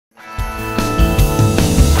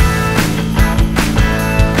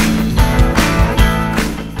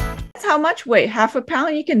how much weight? Half a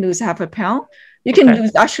pound, you can lose half a pound. You can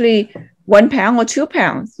lose actually 1 pound or 2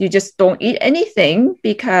 pounds. You just don't eat anything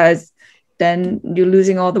because then you're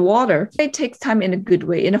losing all the water. It takes time in a good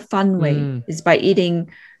way, in a fun way. It's by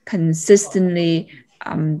eating consistently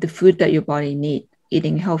the food that your body needs,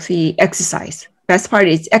 eating healthy, exercise. Best part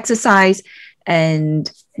is exercise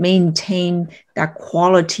and maintain that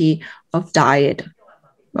quality of diet,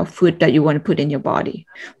 of food that you want to put in your body.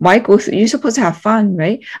 Why go through? You're supposed to have fun,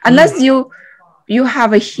 right? Unless you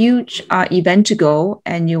have a huge event to go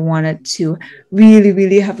and you wanted to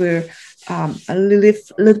really have a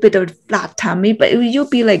little bit of flat tummy, but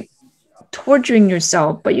you'll be like torturing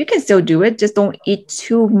yourself. But you can still do it. Just don't eat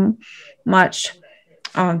too much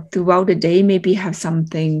throughout the day. Maybe have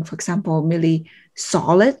something, for example, really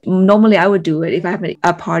solid. Normally I would do it if I have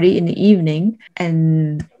a party in the evening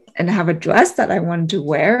and have a dress that I wanted to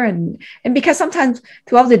wear. And because sometimes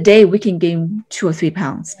throughout the day, we can gain 2 or 3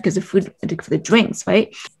 pounds because of food, for the drinks,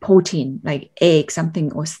 right? Protein, like egg,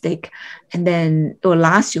 something, or steak. And then it will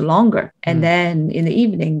last you longer. And then in the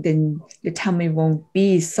evening, then your tummy won't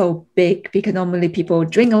be so big because normally people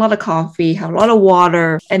drink a lot of coffee, have a lot of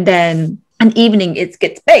water, and then an evening it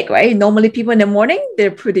gets big, right? Normally people in the morning,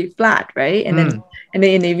 they're pretty flat, right? And then in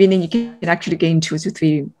the evening, you can actually gain 2 to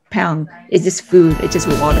 3 pounds. It's just food, it's just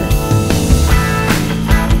water.